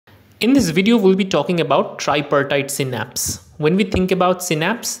In this video, we'll be talking about tripartite synapse. When we think about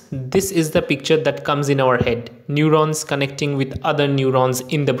synapse, this is the picture that comes in our head. Neurons connecting with other neurons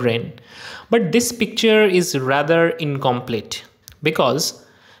in the brain. But this picture is rather incomplete because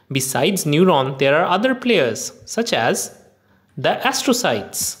besides neuron, there are other players such as the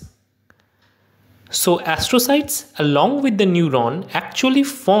astrocytes. So astrocytes along with the neuron actually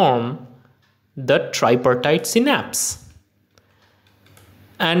form the tripartite synapse.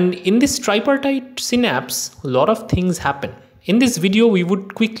 And in this tripartite synapse, a lot of things happen. In this video, we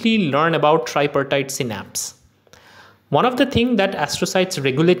would quickly learn about tripartite synapse. One of the things that astrocytes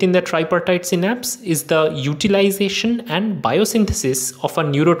regulate in the tripartite synapse is the utilization and biosynthesis of a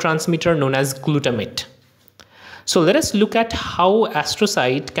neurotransmitter known as glutamate. So let us look at how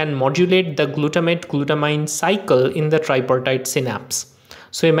astrocyte can modulate the glutamate-glutamine cycle in the tripartite synapse.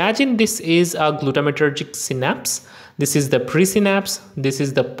 So imagine this is a glutamatergic synapse. This is the presynapse, this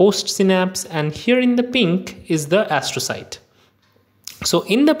is the postsynapse, and here in the pink is the astrocyte. So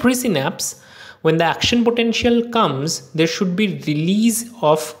in the presynapse, when the action potential comes, there should be release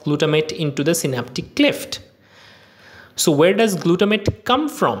of glutamate into the synaptic cleft. So where does glutamate come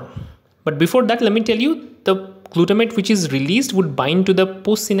from? But before that, let me tell you, the glutamate which is released would bind to the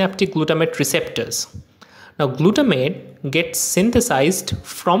postsynaptic glutamate receptors. Now glutamate gets synthesized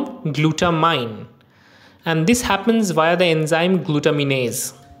from glutamine, and this happens via the enzyme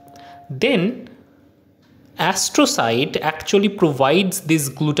glutaminase. Then astrocyte actually provides this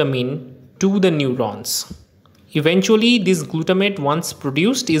glutamine to the neurons. Eventually this glutamate, once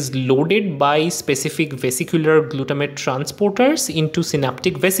produced, is loaded by specific vesicular glutamate transporters into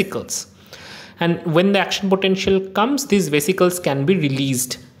synaptic vesicles. And when the action potential comes, these vesicles can be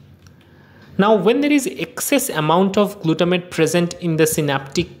released. Now, when there is excess amount of glutamate present in the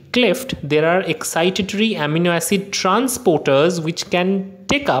synaptic cleft, there are excitatory amino acid transporters which can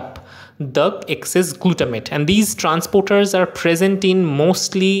take up the excess glutamate. And these transporters are present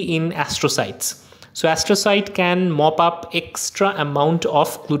mostly in astrocytes. So astrocyte can mop up extra amount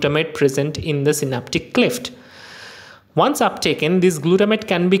of glutamate present in the synaptic cleft. Once uptaken, this glutamate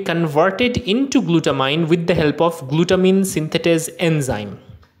can be converted into glutamine with the help of glutamine synthetase enzyme.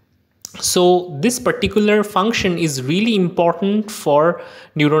 So this particular function is really important for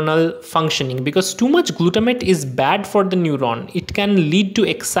neuronal functioning because too much glutamate is bad for the neuron. It can lead to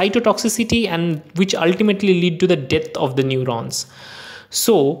excitotoxicity, and which ultimately lead to the death of the neurons.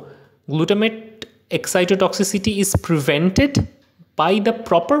 So glutamate excitotoxicity is prevented by the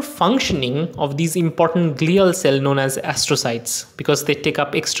proper functioning of these important glial cell known as astrocytes because they take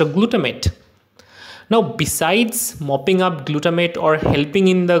up extra glutamate. Now, besides mopping up glutamate or helping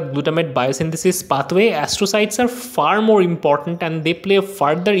in the glutamate biosynthesis pathway, astrocytes are far more important and they play a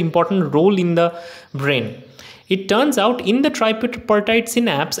further important role in the brain. It turns out in the tripartite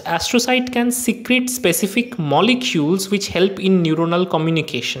synapse, astrocyte can secrete specific molecules which help in neuronal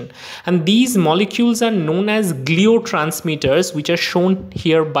communication. And these molecules are known as gliotransmitters, which are shown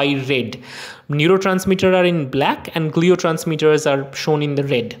here by red. Neurotransmitters are in black and gliotransmitters are shown in the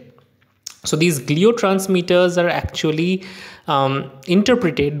red. So these gliotransmitters are actually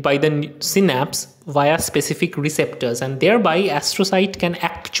interpreted by the synapse via specific receptors, and thereby astrocyte can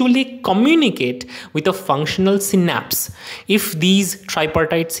actually communicate with a functional synapse. If these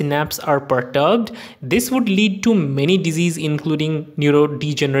tripartite synapse are perturbed, this would lead to many diseases including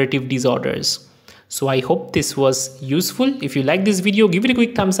neurodegenerative disorders. So I hope this was useful. If you like this video, give it a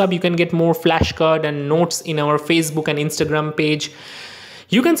quick thumbs up. You can get more flashcard and notes in our Facebook and Instagram page.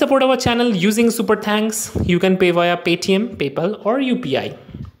 You can support our channel using Super Thanks. You can pay via Paytm, PayPal or UPI.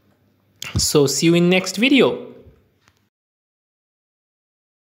 So see you in next video.